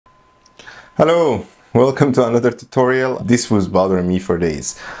Hello, welcome to another tutorial. This was bothering me for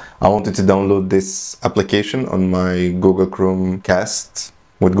days. I wanted to download this application on my Google Chromecast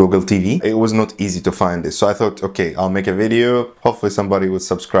with Google TV. It was not easy to find this, so I thought, okay, I'll make a video. Hopefully somebody would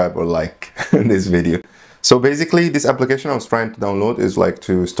subscribe or like this video. So basically, this application I was trying to download is like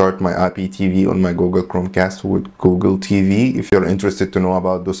to start my IPTV on my Google Chromecast with Google TV. If you're interested to know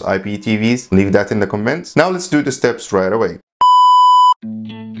about those IPTVs, leave that in the comments. Now let's do the steps right away.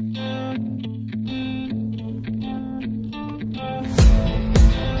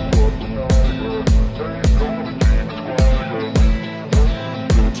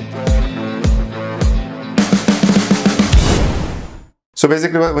 So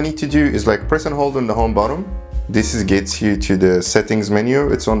basically what we need to do is like press and hold on the home button. This gets you to the settings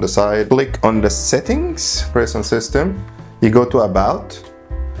menu. It's on the side. Click on the settings, press on system. You go to about.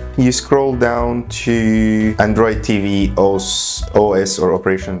 You scroll down to Android TV OS or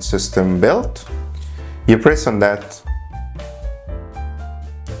operation system build. You press on that.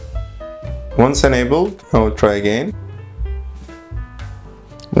 Once enabled, I'll try again.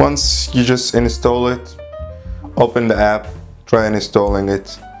 Once you just install it, open the app, try installing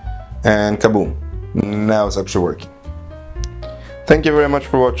it, and kaboom, now it's actually working. Thank you very much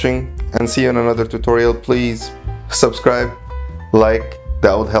for watching, and see you in another tutorial. Please subscribe, like,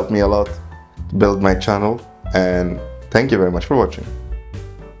 that would help me a lot to build my channel, and thank you very much for watching.